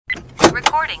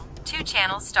Recording. 2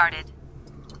 channels started.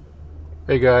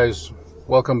 Hey guys,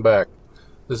 welcome back.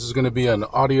 This is going to be an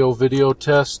audio video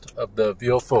test of the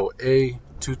VIOFO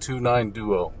A229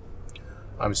 Duo.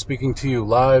 I'm speaking to you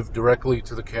live directly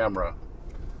to the camera.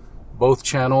 Both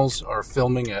channels are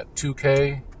filming at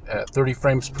 2K at 30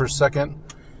 frames per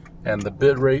second, and the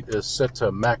bit rate is set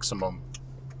to maximum.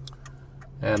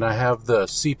 And I have the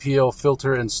CPL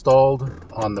filter installed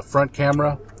on the front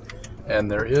camera, and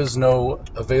there is no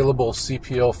available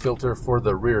CPL filter for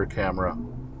the rear camera.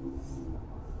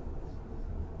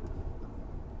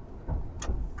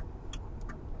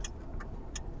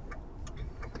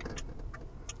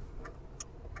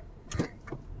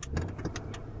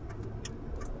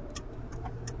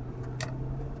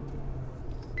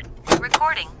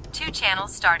 Recording. 2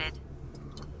 channels started.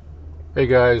 Hey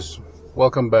guys,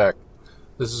 welcome back.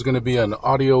 This is going to be an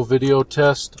audio video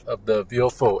test of the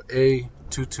VIOFO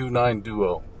A229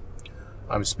 Duo.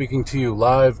 I'm speaking to you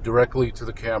live directly to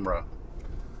the camera.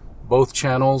 Both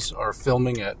channels are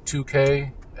filming at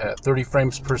 2K at 30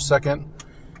 frames per second,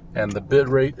 and the bit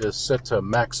rate is set to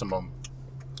maximum.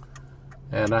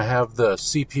 And I have the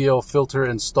CPL filter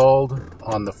installed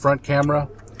on the front camera,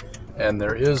 and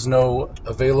there is no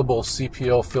available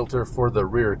CPL filter for the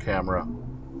rear camera.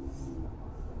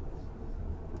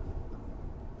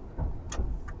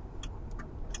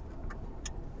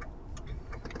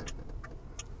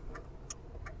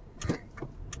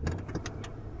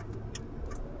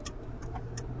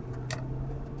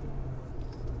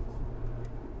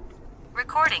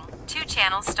 Recording. 2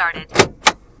 channels started.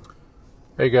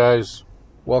 Hey guys,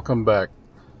 welcome back.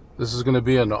 This is going to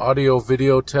be an audio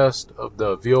video test of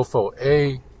the VIOFO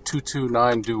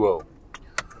A229 Duo.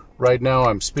 Right now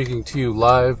I'm speaking to you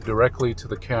live directly to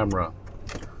the camera.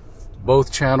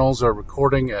 Both channels are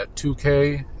recording at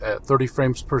 2K at 30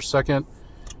 frames per second,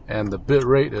 and the bit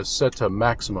rate is set to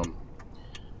maximum.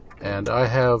 And I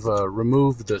have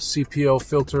removed the CPL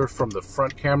filter from the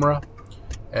front camera,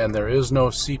 and there is no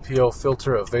CPL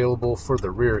filter available for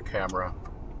the rear camera.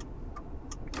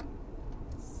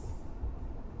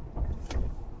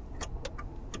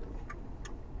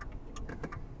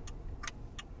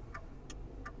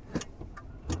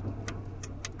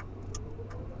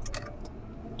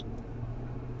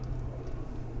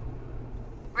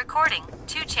 Recording.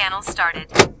 2 channels started.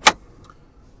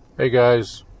 Hey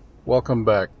guys, welcome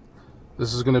back.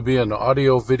 This is going to be an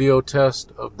audio video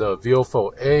test of the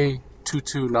VIOFO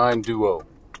A229 Duo.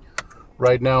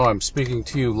 Right now I'm speaking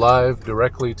to you live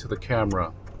directly to the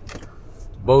camera.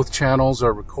 Both channels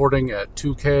are recording at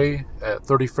 2K at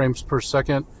 30 frames per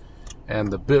second,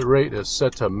 and the bit rate is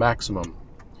set to maximum.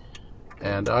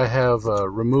 And I have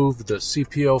removed the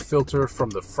CPL filter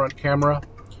from the front camera,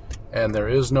 and there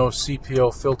is no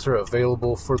CPL filter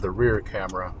available for the rear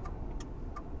camera.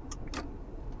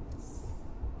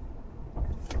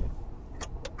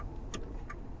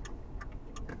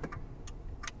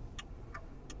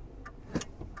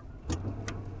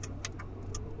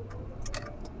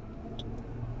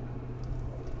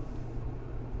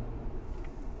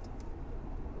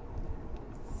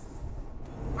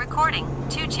 Recording.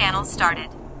 2 channels started.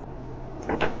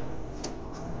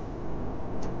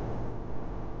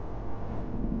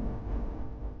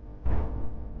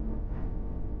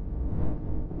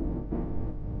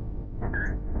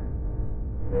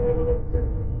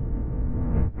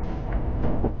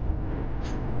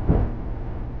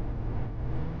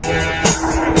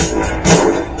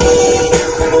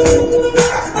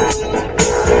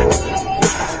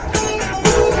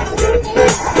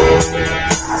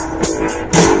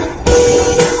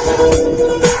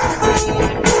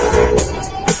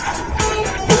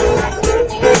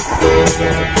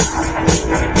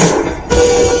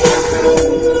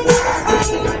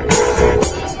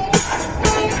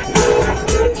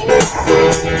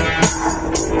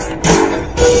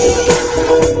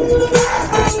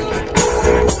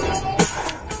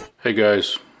 Hey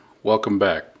guys, welcome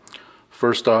back.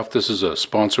 First off, this is a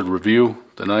sponsored review.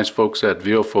 The nice folks at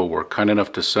VIOFO were kind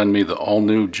enough to send me the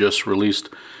all-new, just released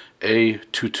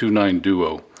A229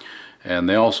 Duo. And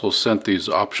they also sent these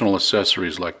optional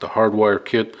accessories like the Hardwire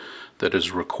Kit that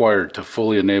is required to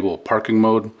fully enable parking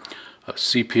mode, a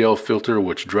CPL filter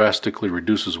which drastically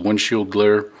reduces windshield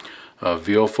glare, a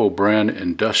VIOFO brand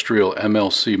industrial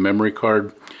MLC memory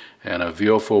card, and a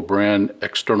VIOFO brand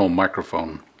external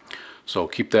microphone. So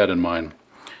keep that in mind.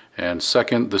 And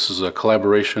second, this is a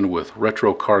collaboration with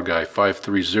Retro Car Guy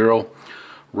 530.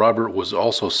 Robert was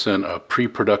also sent a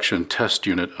pre-production test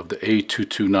unit of the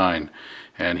A229,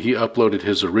 and he uploaded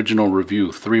his original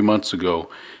review 3 months ago,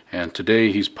 and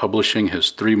today he's publishing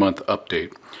his 3-month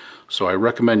update. So I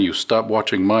recommend you stop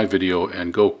watching my video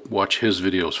and go watch his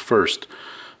videos first,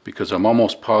 because I'm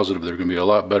almost positive they're going to be a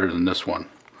lot better than this one.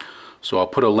 So I'll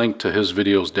put a link to his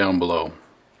videos down below.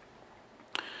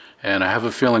 And I have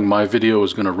a feeling my video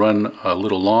is going to run a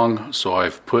little long, so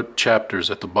I've put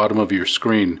chapters at the bottom of your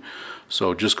screen.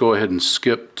 So just go ahead and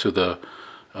skip to the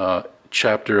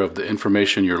chapter of the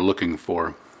information you're looking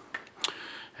for.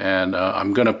 And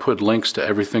I'm going to put links to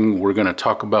everything we're going to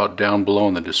talk about down below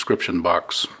in the description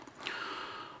box.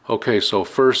 Okay, so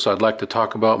first I'd like to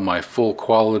talk about my full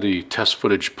quality test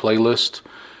footage playlist,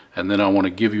 and then I want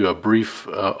to give you a brief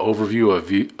overview of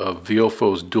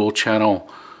VIOFO's dual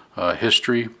channel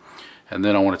history. And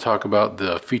then I want to talk about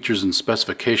the features and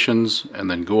specifications, and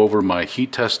then go over my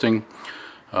heat testing,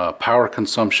 power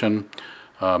consumption,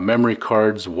 memory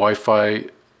cards, Wi-Fi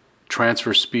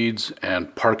transfer speeds,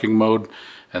 and parking mode,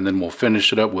 and then we'll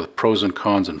finish it up with pros and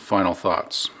cons and final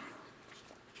thoughts.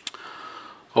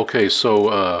 Okay,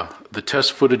 so the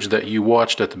test footage that you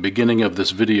watched at the beginning of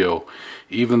this video,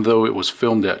 even though it was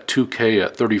filmed at 2K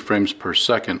at 30 frames per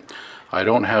second, I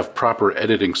don't have proper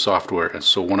editing software, and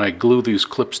so when I glue these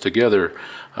clips together,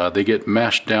 they get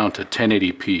mashed down to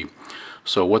 1080p.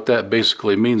 So what that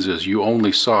basically means is you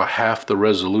only saw half the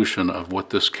resolution of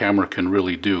what this camera can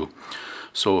really do.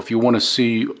 So if you want to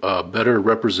see a better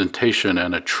representation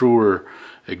and a truer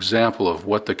example of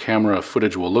what the camera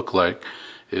footage will look like,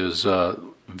 is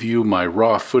view my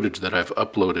raw footage that I've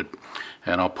uploaded,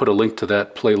 and I'll put a link to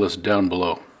that playlist down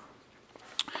below.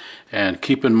 And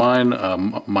keep in mind,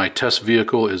 my test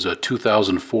vehicle is a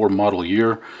 2004 model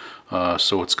year,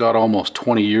 so it's got almost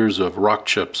 20 years of rock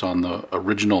chips on the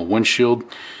original windshield,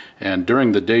 and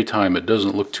during the daytime it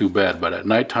doesn't look too bad, but at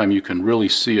nighttime you can really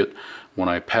see it when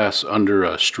I pass under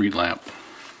a street lamp.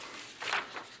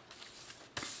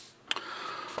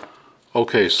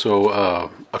 Okay, so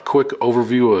a quick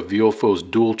overview of VIOFO's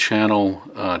dual channel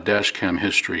dash cam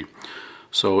history.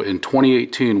 So in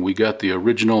 2018 we got the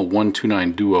original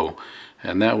 129 Duo,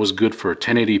 and that was good for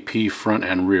 1080p front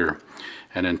and rear.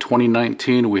 And in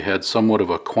 2019 we had somewhat of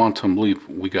a quantum leap.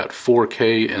 We got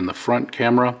 4K in the front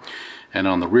camera, and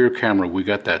on the rear camera we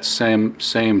got that same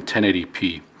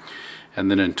 1080p.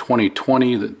 And then in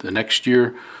 2020, the next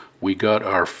year, we got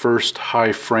our first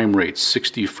high frame rate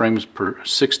 60 frames per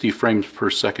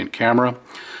second camera,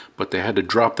 but they had to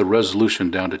drop the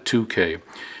resolution down to 2K.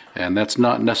 And that's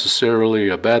not necessarily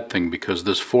a bad thing, because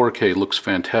this 4K looks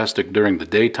fantastic during the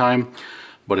daytime,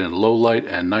 but in low light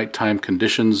and nighttime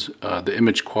conditions the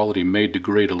image quality may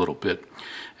degrade a little bit.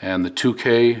 And the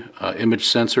 2K image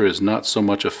sensor is not so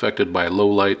much affected by low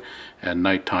light and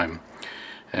nighttime.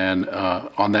 And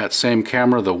on that same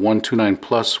camera, the 129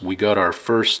 Plus, we got our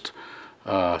first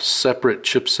separate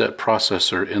chipset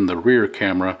processor in the rear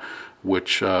camera,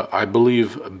 which I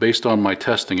believe, based on my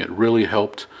testing, it really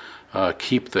helped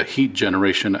keep the heat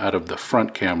generation out of the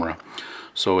front camera.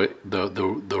 So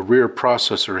the rear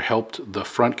processor helped the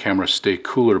front camera stay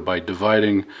cooler by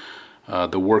dividing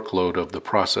the workload of the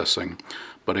processing.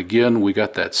 But again, we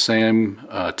got that same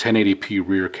 1080p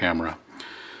rear camera.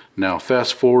 Now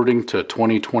fast forwarding to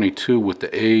 2022 with the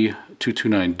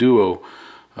A229 Duo,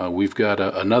 we've got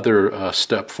another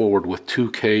step forward with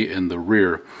 2K in the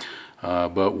rear.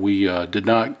 But we did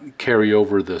not carry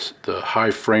over the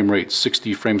high frame rate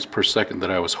 60 frames per second that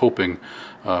I was hoping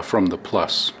from the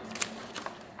Plus.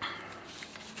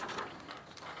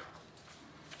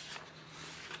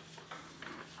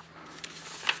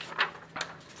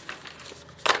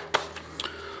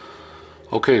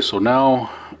 Okay, so now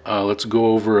let's go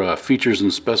over features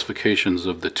and specifications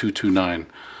of the 229.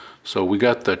 So we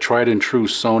got the tried and true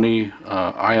Sony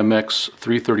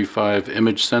IMX335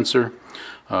 image sensor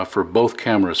for both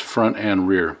cameras, front and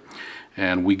rear.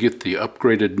 And we get the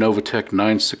upgraded Novatek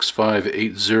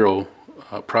 96580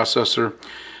 processor,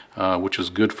 which is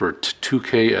good for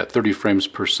 2K at 30 frames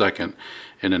per second,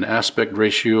 in an aspect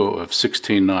ratio of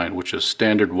 16:9, which is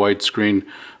standard widescreen,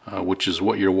 which is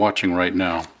what you're watching right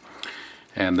now.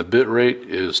 And the bit rate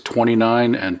is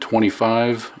 29 and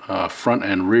 25 front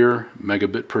and rear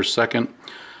megabit per second.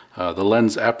 The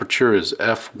lens aperture is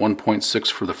f1.6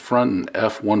 for the front and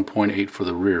f1.8 for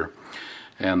the rear.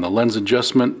 And the lens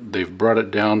adjustment, they've brought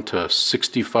it down to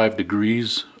 65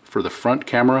 degrees for the front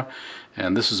camera,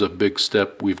 and this is a big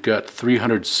step. We've got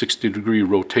 360 degree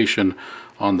rotation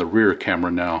on the rear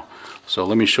camera now. So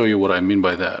let me show you what I mean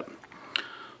by that.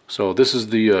 So this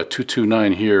is the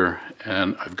 229 here,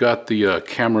 and I've got the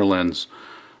camera lens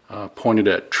pointed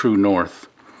at true north,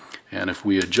 and if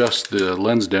we adjust the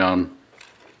lens down,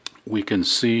 we can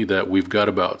see that we've got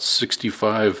about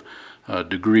 65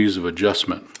 degrees of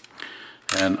adjustment.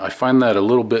 And I find that a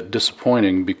little bit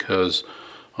disappointing, because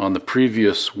On the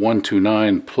previous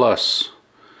 129 Plus,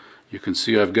 you can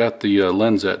see I've got the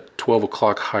lens at 12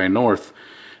 o'clock high north,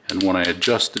 and when I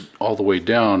adjust it all the way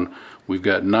down, we've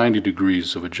got 90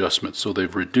 degrees of adjustment, so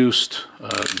they've reduced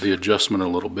the adjustment a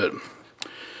little bit.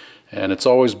 And it's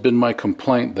always been my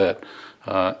complaint that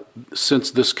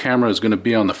since this camera is going to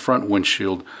be on the front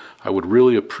windshield, I would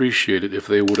really appreciate it if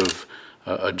they would have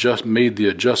made the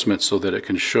adjustment so that it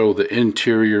can show the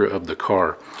interior of the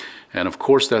car. And of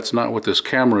course that's not what this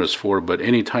camera is for, but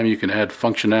anytime you can add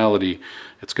functionality,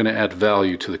 it's going to add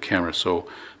value to the camera. So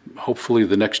hopefully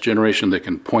the next generation they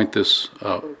can point this,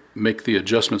 make the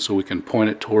adjustment so we can point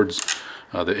it towards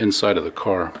the inside of the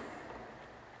car.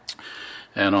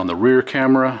 And on the rear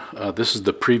camera, this is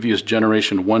the previous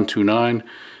generation 129.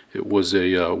 It was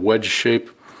a wedge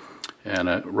shape,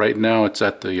 and right now it's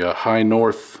at the high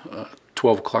north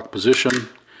 12 o'clock position,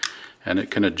 and it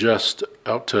can adjust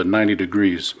out to 90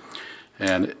 degrees.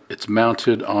 And it's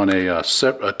mounted on a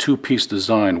two-piece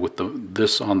design with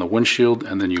this on the windshield,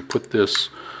 and then you put this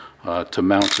to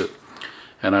mount it.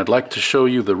 And I'd like to show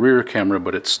you the rear camera,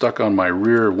 but it's stuck on my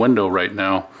rear window right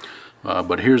now.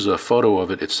 But here's a photo of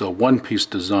it. It's a one-piece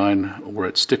design where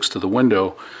it sticks to the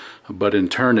window, but in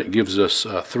turn it gives us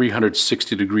a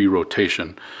 360-degree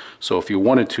rotation. So if you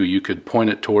wanted to, you could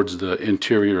point it towards the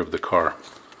interior of the car.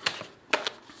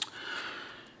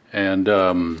 And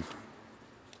the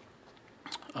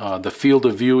field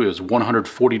of view is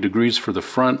 140 degrees for the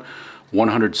front,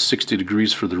 160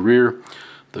 degrees for the rear.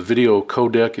 The video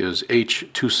codec is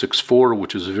H.264,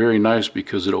 which is very nice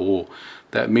because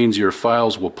that means your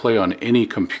files will play on any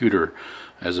computer,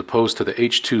 as opposed to the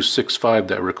H.265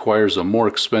 that requires a more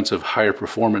expensive, higher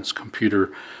performance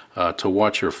computer to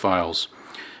watch your files.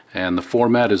 And the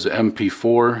format is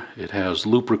MP4. It has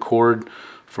loop record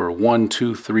for 1,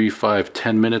 2, 3, 5,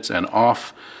 10 minutes and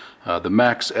off. The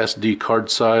max SD card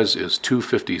size is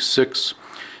 256.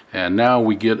 And now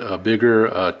we get a bigger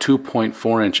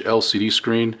 2.4-inch LCD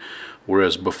screen,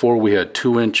 whereas before we had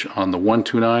 2-inch on the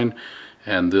 129,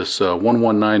 and this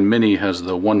 119 Mini has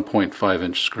the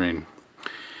 1.5-inch screen.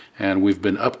 And we've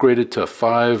been upgraded to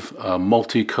 5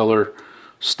 multicolor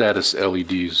status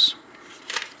LEDs.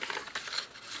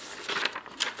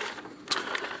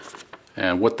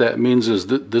 And what that means is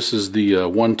that this is the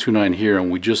 129 here, and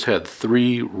we just had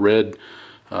 3 red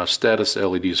status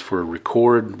LEDs for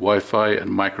record, Wi-Fi,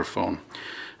 and microphone.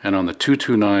 And on the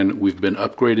 229 we've been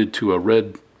upgraded to a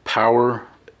red power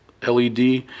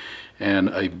LED and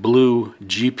a blue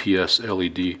GPS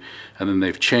LED, and then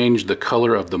they've changed the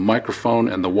color of the microphone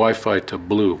and the Wi-Fi to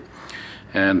blue.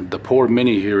 And the poor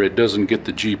Mini here, it doesn't get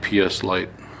the GPS light.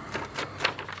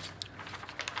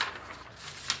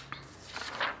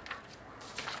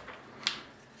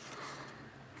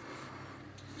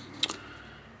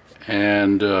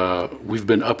 And we've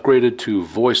been upgraded to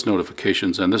voice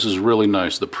notifications, and this is really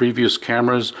nice. The previous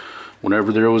cameras,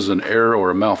 whenever there was an error or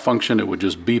a malfunction, it would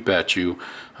just beep at you.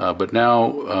 But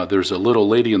now there's a little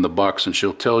lady in the box, and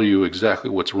she'll tell you exactly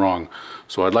what's wrong.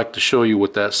 So I'd like to show you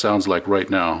what that sounds like right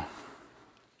now.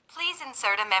 Please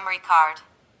insert a memory card.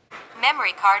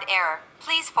 Memory card error.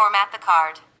 Please format the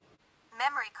card.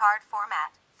 Memory card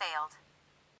format failed.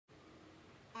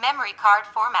 Memory card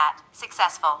format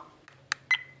successful.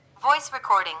 Voice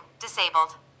recording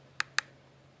disabled.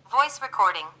 Voice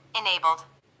recording enabled.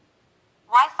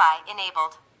 Wi-Fi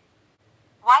enabled.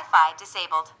 Wi-Fi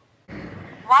disabled.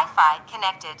 Wi-Fi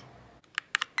connected.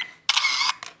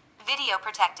 Video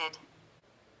protected.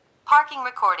 Parking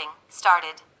recording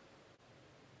started.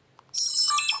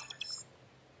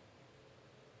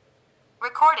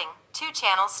 Recording 2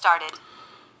 channels started.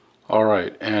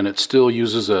 Alright, and it still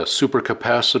uses a super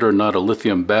capacitor, not a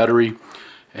lithium battery.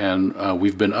 And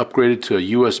we've been upgraded to a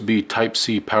USB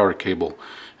Type-C power cable.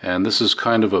 And this is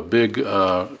kind of a big,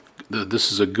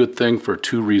 this is a good thing for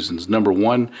 2 reasons. Number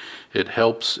one, it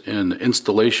helps in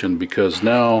installation because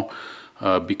now,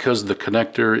 because the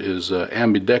connector is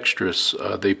ambidextrous,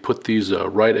 they put these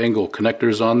right angle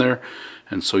connectors on there,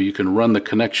 and so you can run the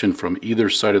connection from either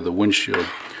side of the windshield.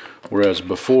 Whereas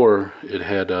before it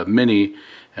had a Mini,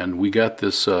 and we got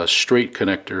this straight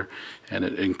connector, and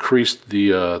it increased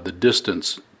the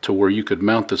distance to where you could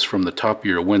mount this from the top of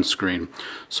your windscreen.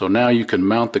 So now you can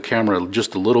mount the camera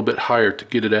just a little bit higher to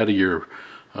get it out of your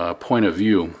point of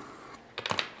view.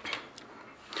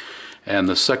 And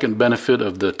the second benefit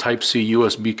of the Type-C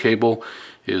USB cable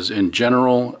is, in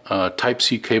general,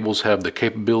 Type-C cables have the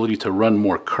capability to run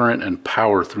more current and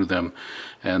power through them.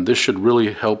 And this should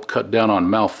really help cut down on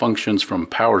malfunctions from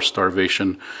power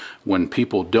starvation when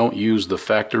people don't use the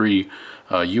factory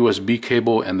USB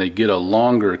cable and they get a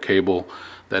longer cable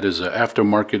that is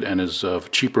aftermarket and is of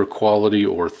cheaper quality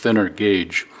or thinner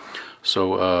gauge.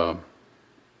 So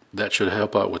that should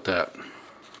help out with that.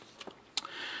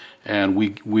 And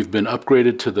we've been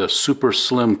upgraded to the super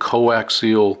slim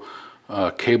coaxial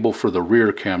cable for the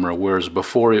rear camera, whereas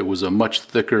before it was a much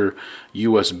thicker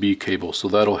USB cable, so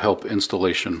that'll help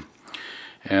installation.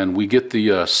 And we get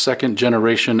the second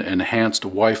generation enhanced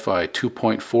Wi-Fi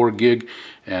 2.4 gig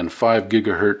and 5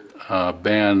 gigahertz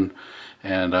band,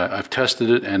 and I've tested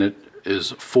it, and it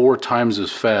is 4 times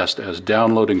as fast as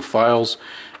downloading files,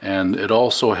 and it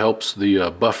also helps the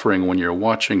buffering when you're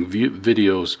watching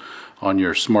videos on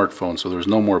your smartphone, so there's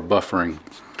no more buffering.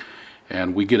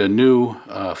 And we get a new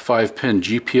 5-pin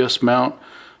GPS mount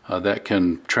that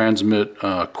can transmit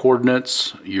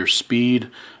coordinates, your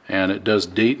speed, and it does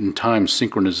date and time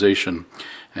synchronization.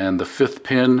 And the 5th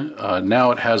pin,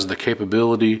 now it has the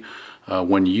capability,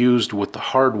 when used with the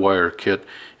Hardwire Kit,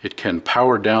 it can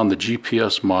power down the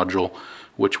GPS module,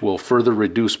 which will further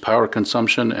reduce power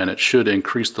consumption, and it should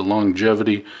increase the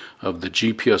longevity of the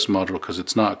GPS module because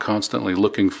it's not constantly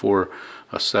looking for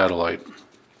a satellite.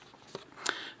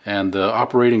 And the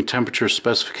operating temperature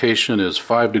specification is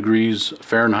 5 degrees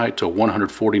Fahrenheit to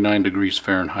 149 degrees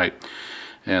Fahrenheit.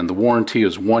 And the warranty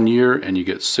is 1 year, and you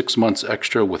get 6 months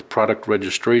extra with product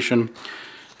registration.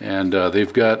 And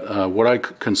they've got what I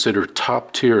consider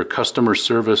top-tier customer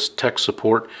service, tech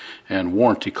support, and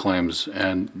warranty claims.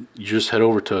 And you just head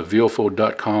over to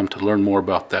VIOFO.com to learn more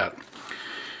about that.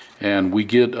 And we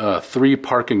get 3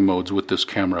 parking modes with this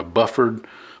camera: buffered,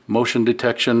 motion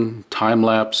detection,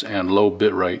 time-lapse, and low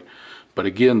bitrate. But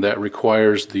again, that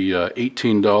requires the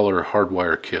 $18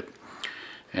 Hardwire Kit.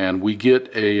 And we get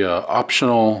a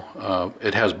optional,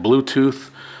 it has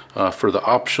Bluetooth for the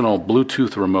optional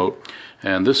Bluetooth remote.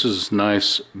 And this is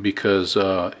nice because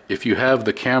if you have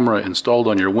the camera installed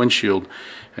on your windshield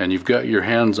and you've got your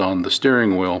hands on the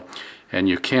steering wheel and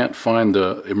you can't find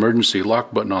the emergency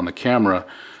lock button on the camera,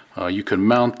 you can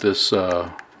mount this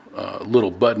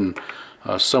little button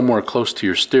somewhere close to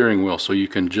your steering wheel, so you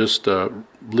can just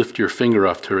lift your finger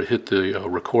off to hit the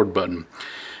record button.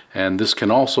 And this can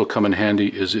also come in handy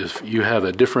is if you have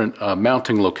a different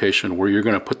mounting location where you're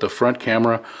going to put the front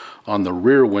camera on the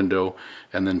rear window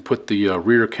and then put the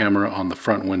rear camera on the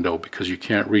front window, because you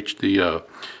can't reach the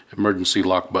emergency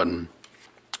lock button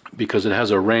because it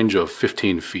has a range of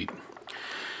 15 feet.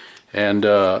 And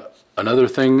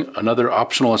another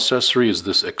optional accessory is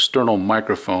this external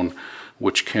microphone,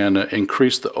 which can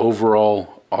increase the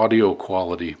overall audio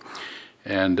quality.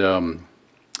 And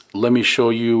let me show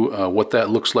you what that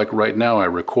looks like right now. I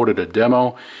recorded a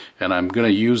demo, and I'm going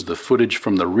to use the footage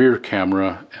from the rear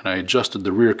camera, and I adjusted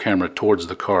the rear camera towards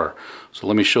the car. So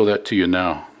let me show that to you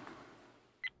now.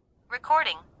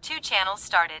 Recording. 2 channels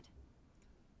started.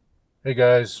 Hey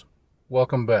guys,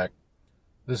 welcome back.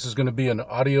 This is going to be an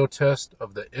audio test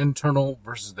of the internal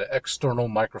versus the external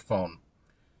microphone.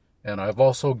 And I've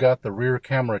also got the rear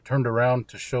camera turned around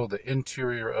to show the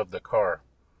interior of the car.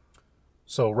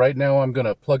 So right now I'm going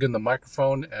to plug in the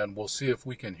microphone and we'll see if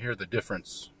we can hear the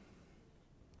difference.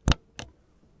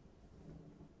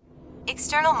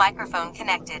 External microphone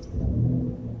connected.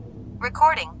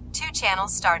 Recording. 2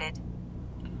 channels started.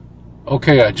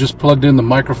 Okay, I just plugged in the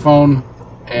microphone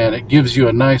and it gives you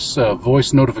a nice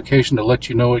voice notification to let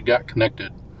you know it got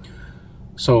connected.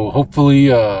 So hopefully,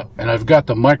 and I've got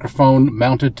the microphone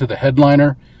mounted to the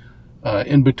headliner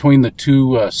in between the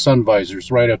 2 sun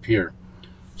visors right up here.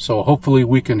 So hopefully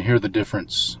we can hear the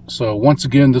difference. So once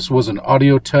again, this was an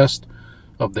audio test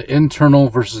of the internal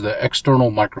versus the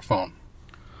external microphone.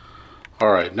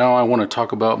 Alright, now I want to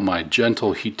talk about my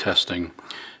gentle heat testing.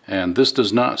 And this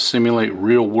does not simulate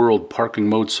real-world parking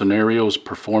mode scenarios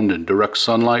performed in direct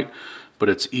sunlight, but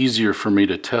it's easier for me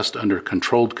to test under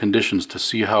controlled conditions to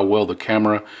see how well the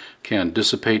camera can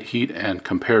dissipate heat and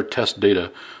compare test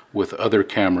data with other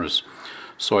cameras.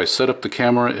 So I set up the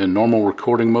camera in normal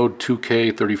recording mode,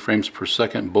 2K, 30 frames per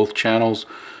second, both channels,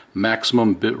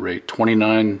 maximum bit rate,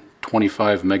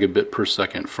 2925 megabit per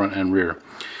second, front and rear.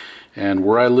 And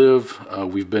where I live,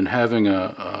 we've been having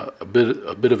a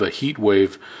bit of a heat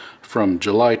wave from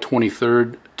July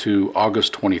 23rd to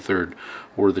August 23rd,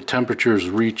 where the temperatures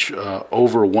reach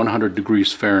over 100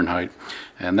 degrees Fahrenheit,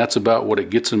 and that's about what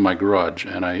it gets in my garage.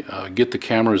 And I get the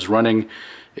cameras running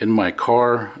in my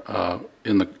car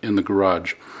in the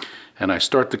garage, and I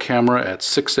start the camera at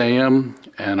 6 a.m.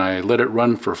 and I let it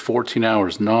run for 14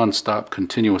 hours non-stop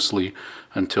continuously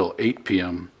until 8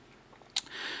 p.m.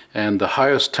 And the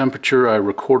highest temperature I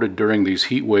recorded during these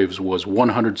heat waves was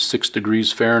 106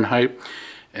 degrees Fahrenheit,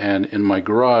 and in my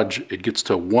garage it gets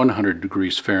to 100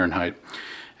 degrees Fahrenheit.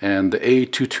 and the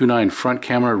A229 front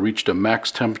camera reached a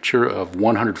max temperature of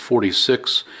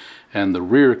 146, and the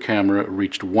rear camera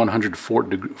reached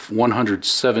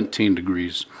 117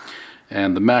 degrees,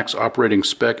 and the max operating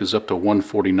spec is up to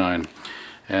 149.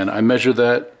 And I measure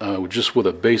that just with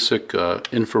a basic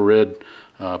infrared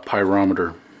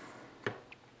pyrometer.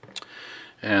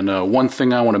 And one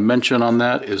thing I want to mention on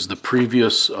that is the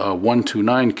previous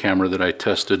 129 camera that I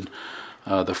tested.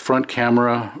 The front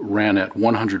camera ran at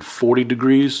 140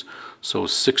 degrees, so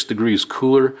 6 degrees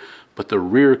cooler, but the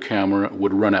rear camera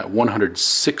would run at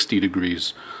 160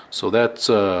 degrees, so that's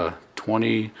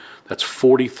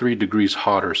 43 degrees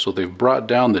hotter. So they've brought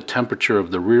down the temperature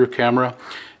of the rear camera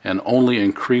and only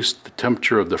increased the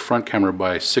temperature of the front camera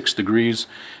by 6 degrees,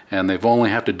 and they've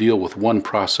only have to deal with one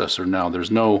processor now.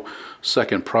 There's no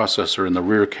second processor in the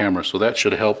rear camera, so that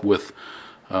should help with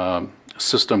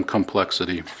system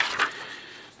complexity.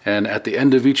 And at the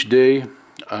end of each day,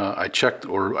 I checked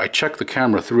the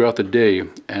camera throughout the day,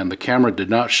 and the camera did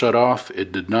not shut off,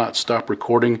 it did not stop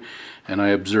recording, and I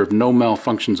observed no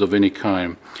malfunctions of any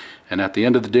kind. And at the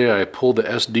end of the day, I pulled the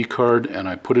SD card and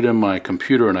I put it in my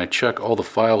computer, and I check all the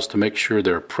files to make sure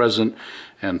they're present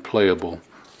and playable.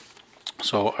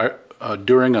 So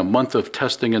during a month of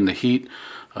testing in the heat,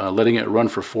 letting it run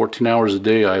for 14 hours a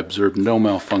day, I observed no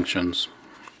malfunctions.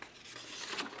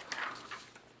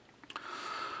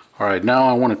 Alright, now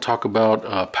I want to talk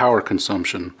about power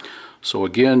consumption. So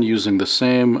again, using the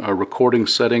same recording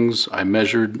settings, I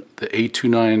measured the the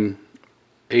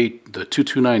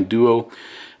 229 Duo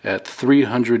at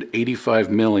 385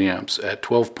 milliamps at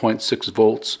 12.6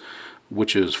 volts,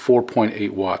 which is 4.8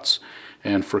 watts.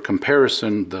 And for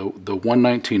comparison, the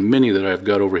 119 Mini that I've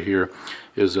got over here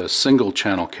is a single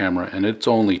channel camera, and it's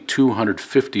only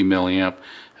 250 milliamp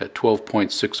at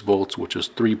 12.6 volts, which is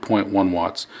 3.1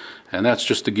 watts. And that's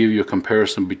just to give you a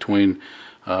comparison between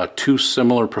two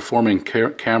similar performing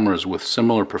cameras with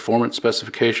similar performance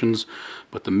specifications,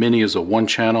 but the Mini is a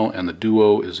 1-channel and the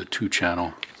Duo is a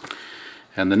 2-channel.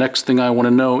 And the next thing I want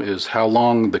to know is how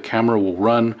long the camera will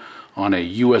run on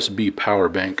a USB power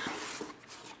bank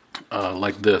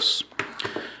like this.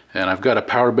 And I've got a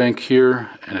power bank here,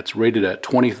 and it's rated at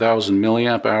 20,000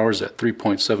 milliamp hours at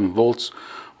 3.7 volts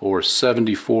or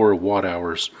 74 watt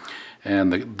hours.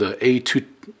 And the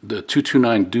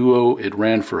 229 Duo, it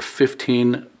ran for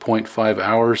 15.5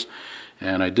 hours,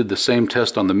 and I did the same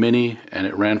test on the Mini, and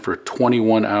it ran for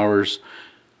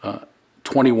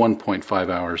 21.5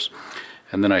 hours.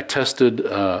 And then I tested,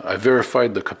 I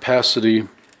verified the capacity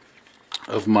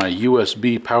of my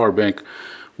USB power bank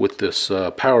with this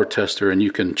power tester, and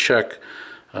you can check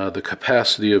the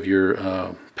capacity of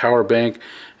your power bank,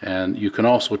 and you can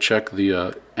also check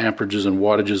the amperages and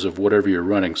wattages of whatever you're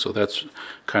running, so that's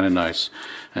kind of nice.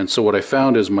 And so what I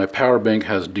found is my power bank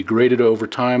has degraded over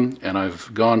time, and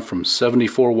I've gone from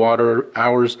 74 watt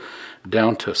hours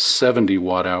down to 70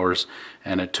 watt hours,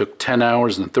 and it took 10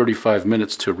 hours and 35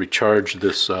 minutes to recharge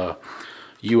this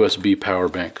USB power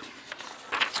bank.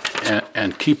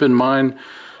 And keep in mind,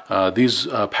 these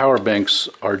power banks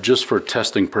are just for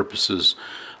testing purposes.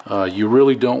 You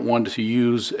really don't want to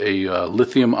use a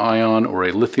lithium ion or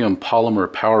a lithium polymer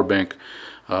power bank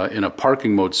in a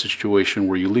parking mode situation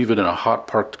where you leave it in a hot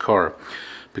parked car,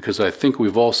 because I think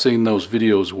we've all seen those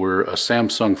videos where a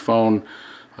Samsung phone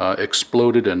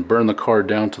exploded and burned the car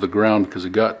down to the ground because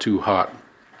it got too hot.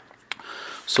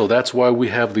 So that's why we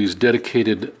have these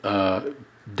dedicated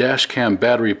dash cam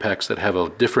battery packs that have a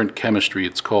different chemistry.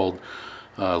 It's called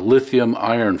lithium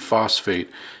iron phosphate,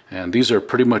 and these are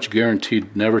pretty much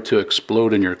guaranteed never to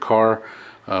explode in your car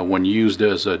when used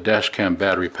as a dash cam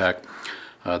battery pack.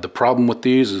 The problem with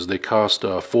these is they cost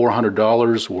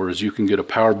 $400, whereas you can get a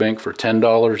power bank for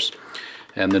 $10.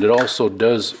 And then it also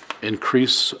does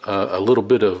increase a little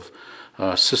bit of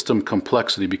system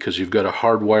complexity because you've got it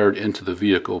hardwired into the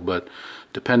vehicle, but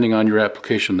depending on your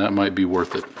application, that might be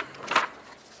worth it.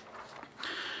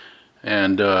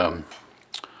 And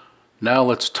now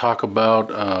let's talk about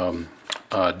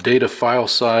data file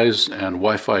size and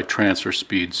Wi-Fi transfer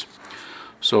speeds.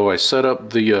 So I set up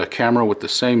the camera with the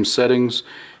same settings,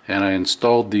 and I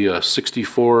installed the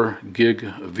 64 gig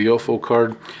VIOFO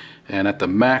card, and at the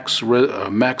max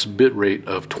bit rate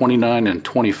of 29 and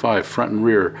 25 front and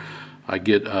rear, I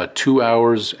get 2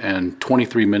 hours and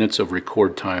 23 minutes of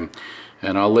record time.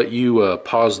 And I'll let you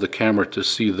pause the camera to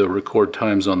see the record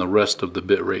times on the rest of the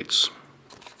bit rates.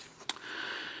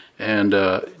 And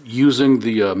using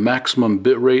the maximum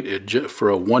bit rate, for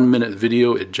a 1-minute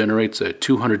video, it generates a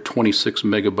 226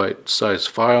 megabyte size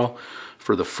file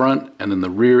for the front, and then the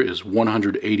rear is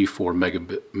 184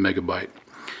 megabyte.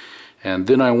 And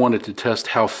then I wanted to test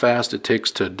how fast it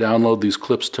takes to download these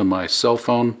clips to my cell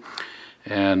phone.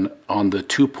 And on the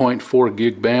 2.4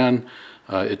 gig band,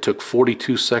 it took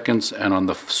 42 seconds, and on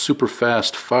the super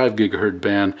fast 5 gigahertz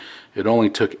band, it only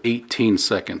took 18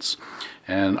 seconds.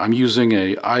 And I'm using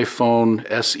a iPhone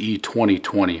SE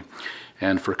 2020.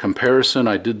 And for comparison,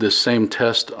 I did this same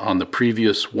test on the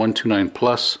previous 129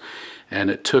 Plus,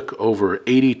 and it took over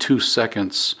 82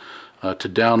 seconds to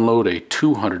download a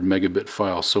 200 megabit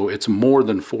file. So it's more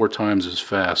than 4 times as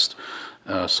fast.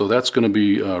 So that's going to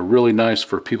be really nice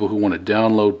for people who want to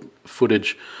download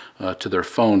footage to their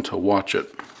phone to watch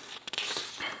it.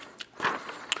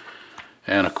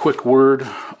 And a quick word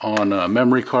on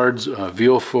memory cards.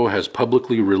 VIOFO has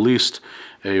publicly released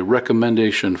a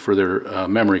recommendation for their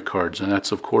memory cards, and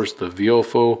that's of course the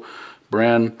VIOFO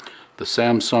brand, the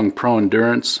Samsung Pro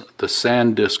Endurance, the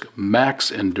SanDisk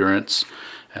Max Endurance,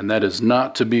 and that is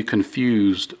not to be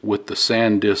confused with the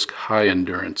SanDisk High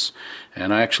Endurance.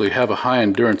 And I actually have a high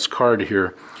endurance card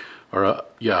here, or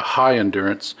high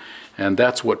endurance, and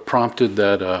that's what prompted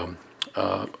that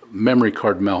memory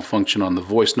card malfunction on the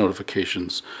voice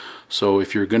notifications. So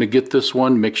if you're going to get this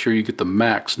one, make sure you get the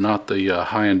Max, not the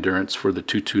high endurance for the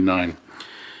 229.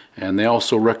 And they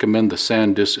also recommend the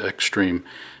SanDisk Extreme.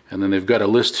 And then they've got a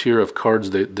list here of cards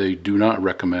that they do not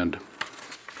recommend.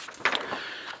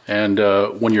 And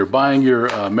when you're buying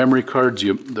your memory cards,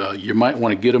 you might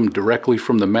want to get them directly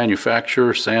from the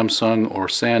manufacturer, Samsung or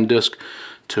SanDisk,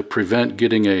 to prevent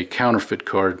getting a counterfeit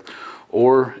card.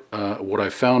 Or what I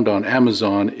found on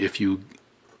Amazon, if you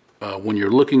when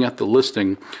you're looking at the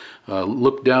listing,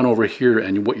 look down over here,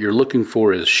 and what you're looking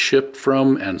for is shipped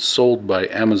from and sold by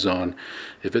Amazon.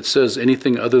 If it says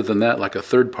anything other than that, like a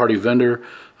third-party vendor,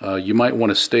 you might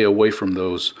want to stay away from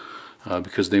those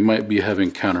because they might be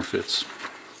having counterfeits.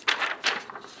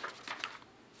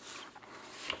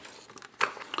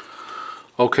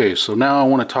 Okay, so now I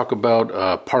want to talk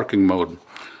about parking mode.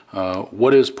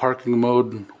 What is parking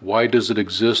mode? Why does it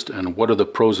exist? And what are the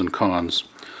pros and cons?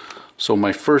 So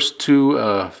my first two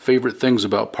favorite things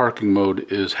about parking mode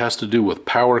has to do with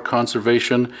power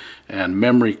conservation and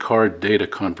memory card data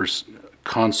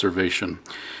conservation.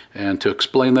 And to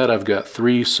explain that, I've got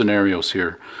 3 scenarios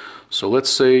here. So let's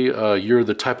say you're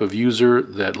the type of user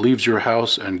that leaves your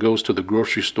house and goes to the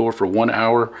grocery store for 1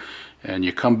 hour, and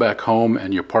you come back home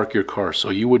and you park your car. So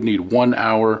you would need 1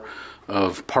 hour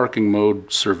of parking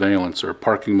mode surveillance or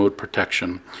parking mode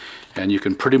protection. And you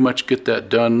can pretty much get that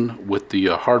done with the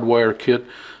Hardwire Kit,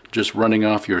 just running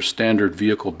off your standard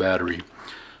vehicle battery.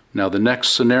 Now the next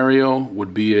scenario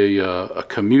would be a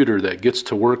commuter that gets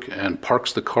to work and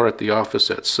parks the car at the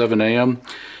office at 7 a.m.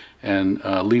 and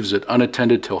leaves it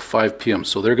unattended till 5 p.m.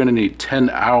 So they're going to need 10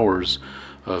 hours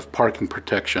of parking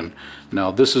protection.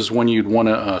 Now this is when you'd want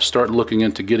to start looking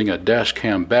into getting a dash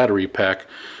cam battery pack,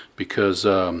 because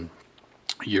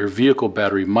your vehicle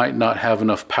battery might not have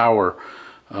enough power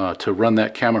to run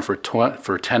that camera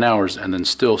for 10 hours and then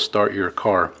still start your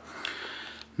car.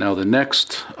 Now the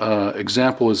next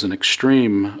example is an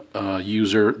extreme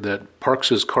user that parks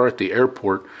his car at the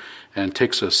airport and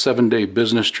takes a 7-day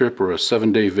business trip or a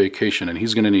 7-day vacation, and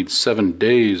he's going to need 7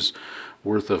 days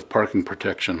worth of parking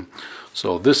protection.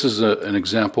 So this is an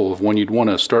example of when you'd want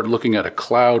to start looking at a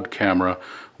cloud camera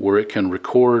where it can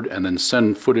record and then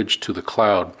send footage to the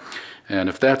cloud. And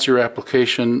if that's your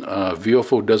application,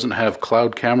 VIOFO doesn't have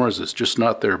cloud cameras. It's just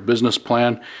not their business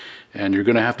plan. And you're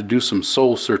going to have to do some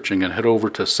soul searching and head over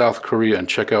to South Korea and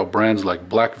check out brands like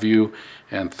Blackview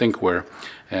and Thinkware.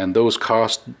 And those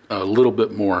cost a little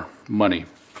bit more money.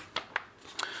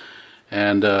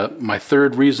 And my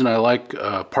third reason I like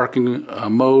parking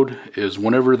mode is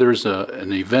whenever there's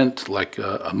an event, like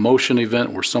a motion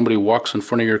event where somebody walks in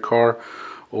front of your car,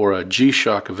 or a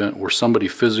G-Shock event where somebody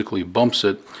physically bumps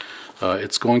it,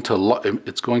 it's going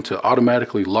to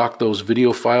automatically lock those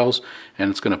video files,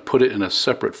 and it's going to put it in a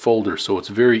separate folder, so it's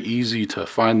very easy to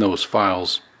find those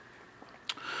files.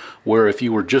 Where if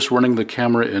you were just running the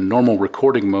camera in normal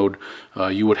recording mode,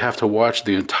 you would have to watch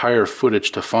the entire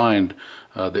footage to find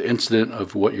the incident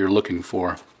of what you're looking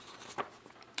for.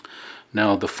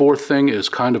 Now the fourth thing is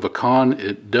kind of a con.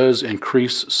 It does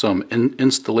increase some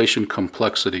installation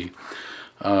complexity.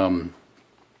 And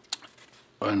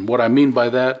what I mean by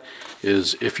that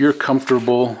is if you're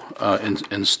comfortable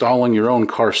installing your own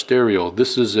car stereo,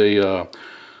 this is a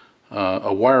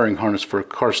wiring harness for a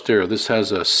car stereo. This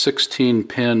has a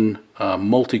 16-pin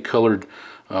multicolored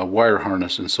wire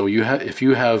harness, and so if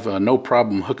you have no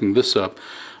problem hooking this up,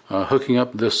 hooking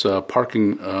up this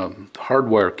parking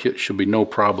hardwire kit should be no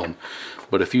problem.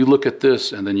 But if you look at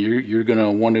this and then you're going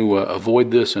to want to avoid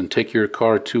this and take your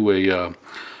car to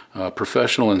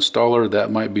professional installer,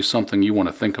 that might be something you want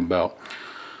to think about.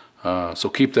 So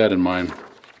keep that in mind.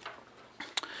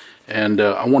 And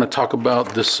I want to talk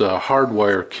about this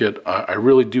Hardwire Kit. I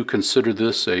really do consider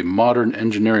this a modern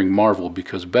engineering marvel,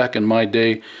 because back in my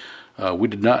day we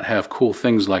did not have cool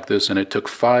things like this, and it took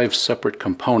 5 separate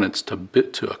components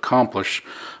to accomplish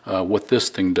what this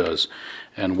thing does.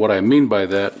 And what I mean by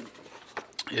that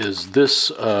is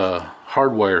this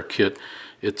Hardwire Kit.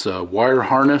 It's a wire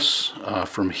harness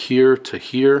from here to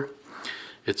here.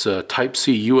 It's a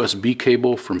Type-C USB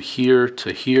cable from here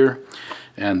to here.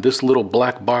 And this little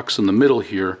black box in the middle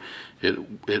here,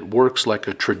 it works like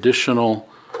a traditional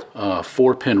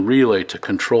 4-pin relay to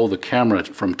control the camera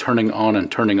from turning on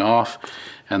and turning off.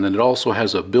 And then it also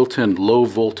has a built-in low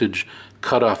voltage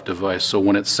cutoff device, so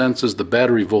when it senses the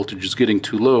battery voltage is getting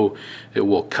too low, it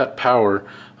will cut power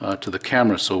to the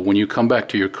camera, so when you come back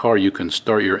to your car you can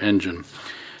start your engine.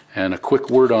 And a quick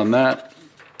word on that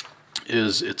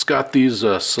is it's got these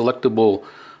selectable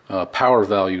power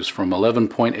values from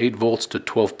 11.8 volts to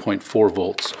 12.4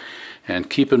 volts. And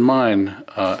keep in mind,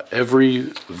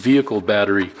 every vehicle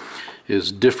battery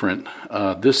is different.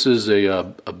 This is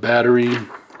a battery.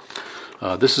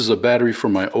 This is a battery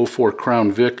from my 04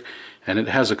 Crown Vic, and it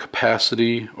has a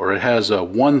capacity, or it has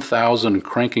 1,000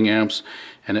 cranking amps,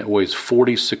 and it weighs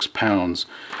 46 pounds.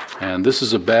 And this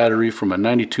is a battery from a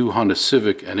 92 Honda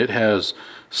Civic, and it has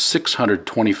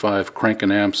 625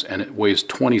 cranking amps, and it weighs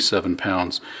 27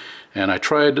 pounds. And I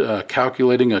tried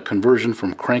calculating a conversion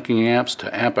from cranking amps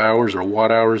to amp hours or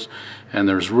watt hours, and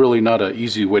there's really not an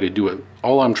easy way to do it.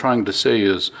 All I'm trying to say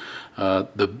is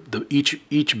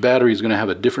each battery is going to have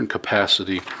a different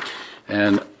capacity.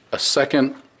 And a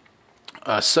second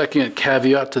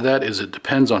caveat to that is it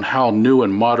depends on how new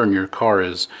and modern your car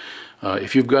is.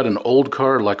 If you've got an old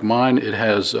car like mine, it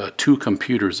has 2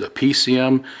 computers, a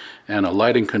PCM and a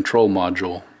lighting control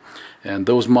module. And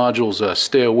those modules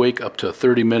stay awake up to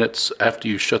 30 minutes after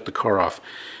you shut the car off.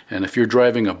 And if you're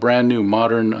driving a brand new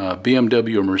modern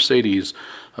BMW or Mercedes,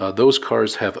 those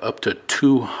cars have up to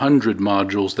 200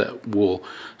 modules that will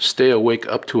stay awake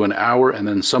up to an hour, and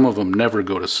then some of them never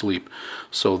go to sleep.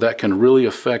 So that can really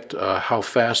affect how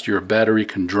fast your battery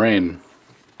can drain.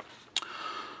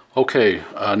 Okay,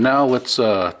 now let's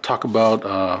talk about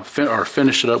or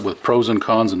finish it up with pros and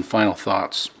cons and final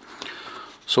thoughts.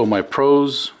 So my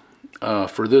pros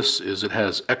for this is it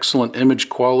has excellent image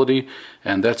quality,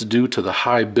 and that's due to the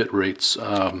high bit rates.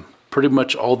 Pretty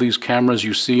much all these cameras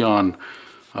you see on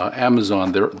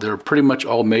Amazon, they're pretty much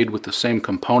all made with the same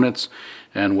components,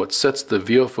 and what sets the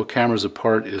VIOFO cameras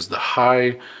apart is the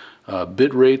high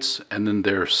bit rates, and then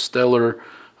their stellar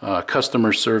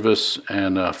customer service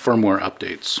and firmware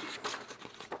updates.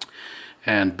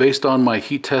 And based on my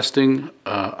heat testing,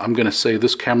 I'm going to say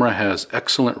this camera has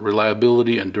excellent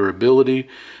reliability and durability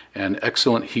and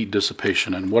excellent heat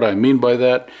dissipation. And what I mean by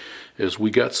that is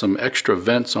we got some extra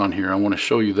vents on here. I want to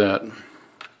show you that.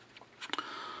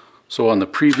 So on the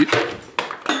previous,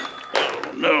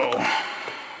 oh no.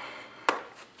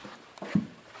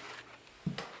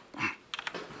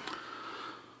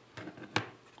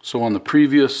 So on the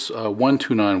previous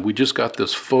 129, we just got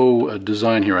this faux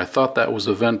design here. I thought that was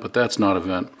a vent, but that's not a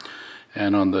vent.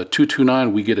 And on the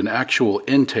 229, we get an actual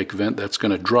intake vent that's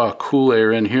going to draw cool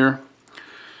air in here.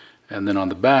 And then on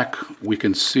the back, we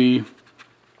can see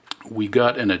we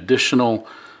got an additional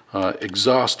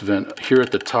exhaust vent here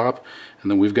at the top, and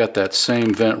then we've got that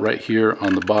same vent right here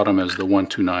on the bottom as the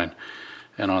 129.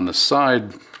 And on the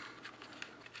side,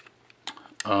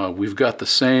 we've got the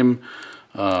same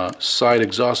side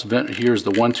exhaust vent. Here's the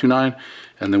 129,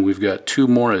 and then we've got 2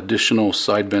 more additional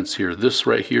side vents here. This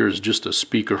right here is just a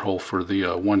speaker hole for the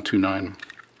 129.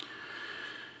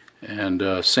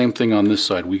 And same thing on this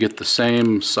side. We get the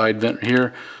same side vent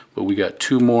here, but we got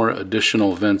 2 more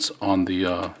additional vents on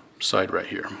the side right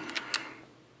here.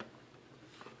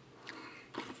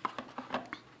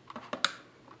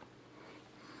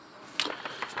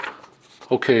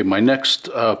 Okay, my next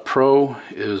pro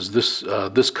is this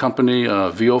company,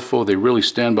 VIOFO. They really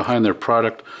stand behind their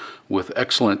product with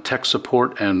excellent tech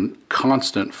support and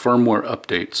constant firmware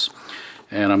updates.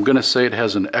 And I'm going to say it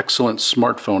has an excellent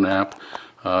smartphone app.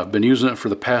 I've been using it for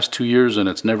the past 2 years, and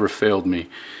it's never failed me.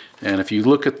 And if you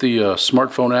look at the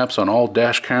smartphone apps on all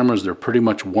dash cameras, they're pretty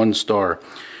much 1 star.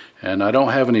 And I don't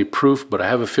have any proof, but I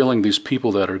have a feeling these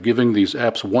people that are giving these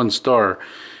apps 1 star,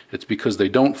 it's because they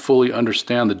don't fully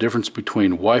understand the difference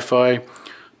between Wi-Fi,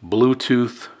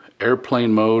 Bluetooth,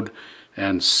 airplane mode,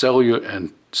 and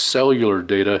cellular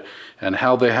data, and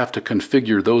how they have to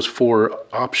configure those 4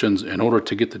 options in order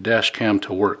to get the dash cam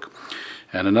to work.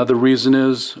 And another reason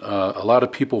is a lot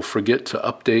of people forget to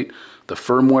update the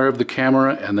firmware of the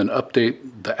camera, and then update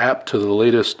the app to the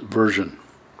latest version.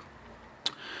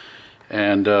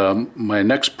 And my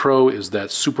next pro is that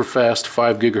super fast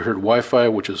 5 gigahertz Wi-Fi,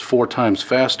 which is 4 times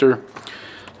faster.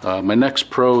 My next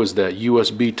pro is that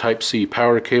USB Type-C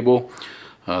power cable,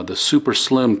 the super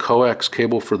slim coax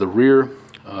cable for the rear,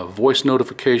 voice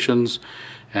notifications,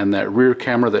 and that rear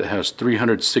camera that has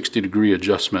 360-degree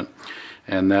adjustment.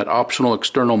 And that optional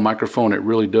external microphone, it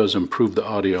really does improve the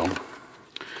audio.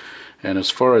 And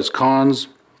as far as cons,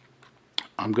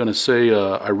 I'm going to say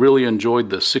I really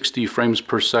enjoyed the 60 frames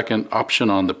per second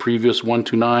option on the previous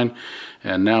 129,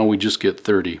 and now we just get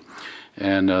 30.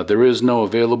 And there is no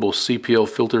available CPL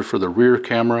filter for the rear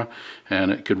camera,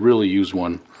 and it could really use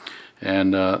one.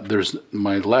 And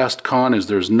my last con is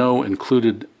there's no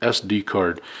included SD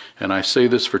card, and I say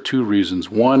this for 2 reasons.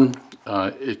 One,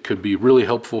 it could be really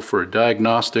helpful for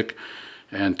diagnostic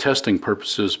and testing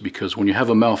purposes, because when you have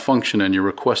a malfunction and you're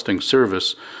requesting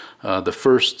service, the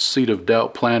first seed of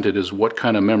doubt planted is what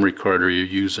kind of memory card are you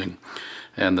using.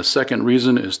 And the second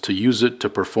reason is to use it to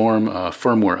perform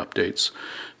firmware updates,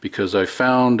 because I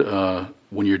found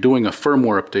when you're doing a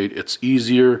firmware update, it's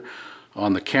easier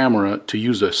on the camera to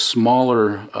use a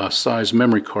smaller size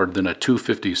memory card than a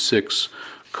 256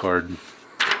 card.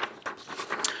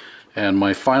 And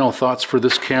my final thoughts for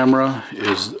this camera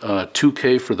is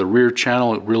 2K for the rear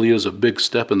channel. It really is a big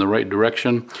step in the right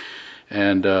direction.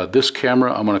 And this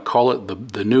camera, I'm going to call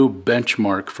it the new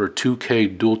benchmark for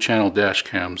 2K dual channel dash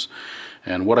cams.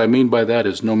 And what I mean by that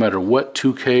is no matter what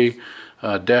 2K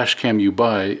dash cam you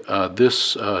buy,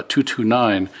 this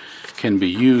 229 can be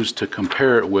used to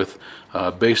compare it with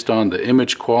based on the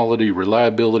image quality,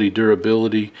 reliability,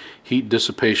 durability, heat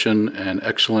dissipation, and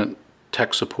excellent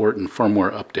tech support and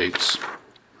firmware updates.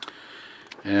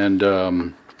 And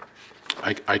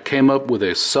I came up with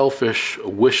a selfish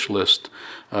wish list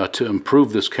to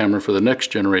improve this camera for the next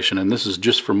generation, and this is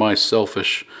just for my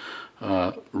selfish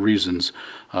reasons.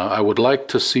 I would like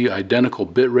to see identical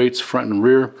bit rates front and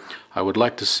rear. I would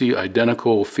like to see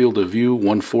identical field of view,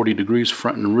 140 degrees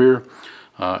front and rear.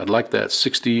 I'd like that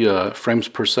 60 frames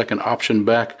per second option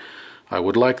back. I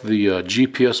would like the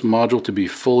GPS module to be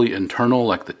fully internal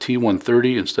like the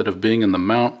T130 instead of being in the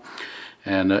mount.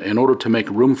 And in order to make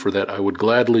room for that, I would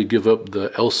gladly give up the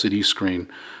LCD screen.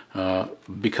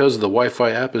 Because the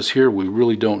Wi-Fi app is here, we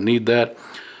really don't need that.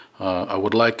 I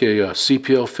would like a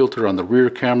CPL filter on the rear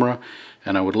camera,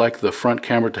 and I would like the front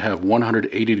camera to have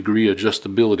 180 degree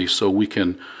adjustability so we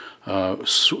can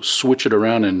switch it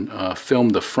around and film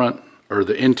the front or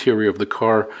the interior of the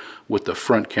car with the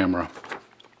front camera.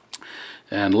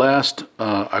 And last,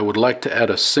 I would like to add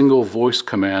a single voice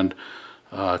command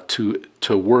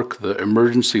to work the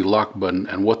emergency lock button.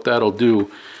 And what that'll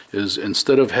do is,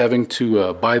 instead of having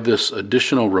to buy this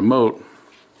additional remote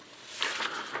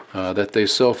that they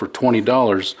sell for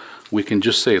 $20, we can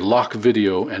just say lock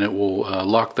video, and it will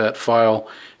lock that file,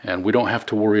 and we don't have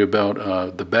to worry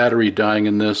about the battery dying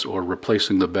in this or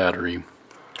replacing the battery.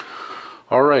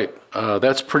 Alright,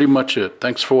 that's pretty much it.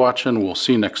 Thanks for watching. We'll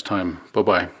see you next time.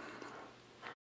 Bye-bye.